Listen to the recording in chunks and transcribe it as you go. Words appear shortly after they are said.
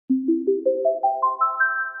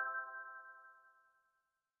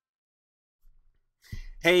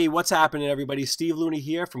Hey, what's happening, everybody? Steve Looney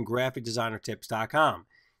here from GraphicDesignerTips.com.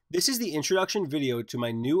 This is the introduction video to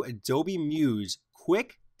my new Adobe Muse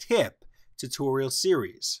quick tip tutorial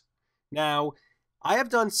series. Now, I have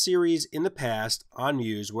done series in the past on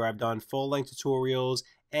Muse where I've done full-length tutorials,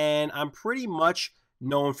 and I'm pretty much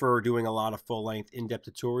known for doing a lot of full-length, in-depth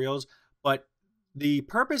tutorials, but the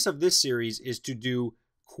purpose of this series is to do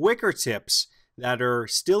quicker tips that are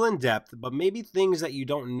still in depth, but maybe things that you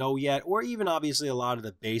don't know yet, or even obviously a lot of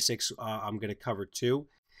the basics I'm going to cover too.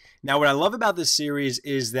 Now, what I love about this series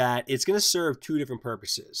is that it's going to serve two different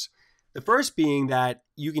purposes. The first being that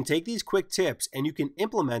you can take these quick tips and you can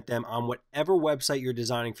implement them on whatever website you're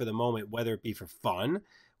designing for the moment, whether it be for fun,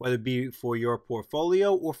 whether it be for your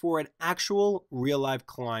portfolio, or for an actual real-life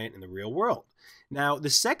client in the real world. Now, the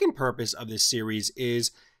second purpose of this series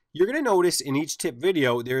is you're going to notice in each tip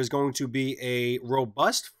video, there is going to be a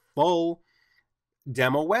robust, full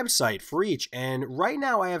demo website for each. And right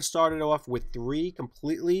now I have started off with 3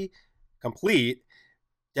 completely complete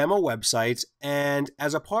demo websites. And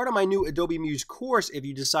as a part of my new Adobe Muse course, if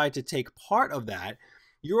you decide to take part of that,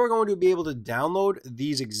 you're going to be able to download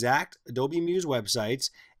these exact Adobe Muse websites,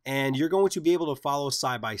 and you're going to be able to follow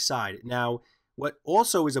side by side. Now, what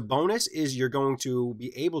also is a bonus is you're going to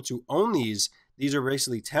be able to own these. These are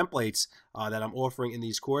basically templates that I'm offering in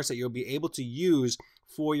these courses that you'll be able to use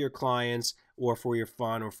for your clients or for your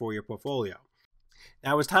fun or for your portfolio.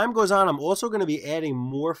 Now, as time goes on, I'm also going to be adding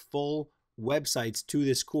more full websites to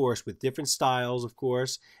this course with different styles, of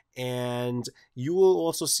course, and you will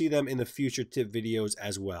also see them in the future tip videos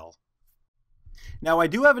as well. Now, I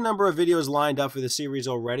do have a number of videos lined up for the series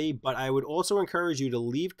already, but I would also encourage you to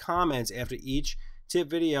leave comments after each tip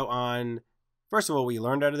video on, first of all, what you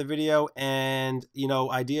learned out of the video, and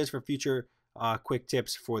ideas for future quick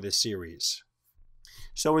tips for this series.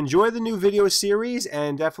 So enjoy the new video series,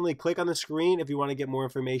 and definitely click on the screen if you want to get more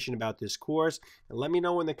information about this course. And let me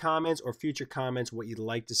know in the comments or future comments what you'd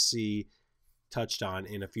like to see touched on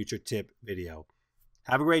in a future tip video.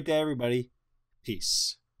 Have a great day, everybody.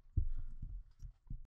 Peace.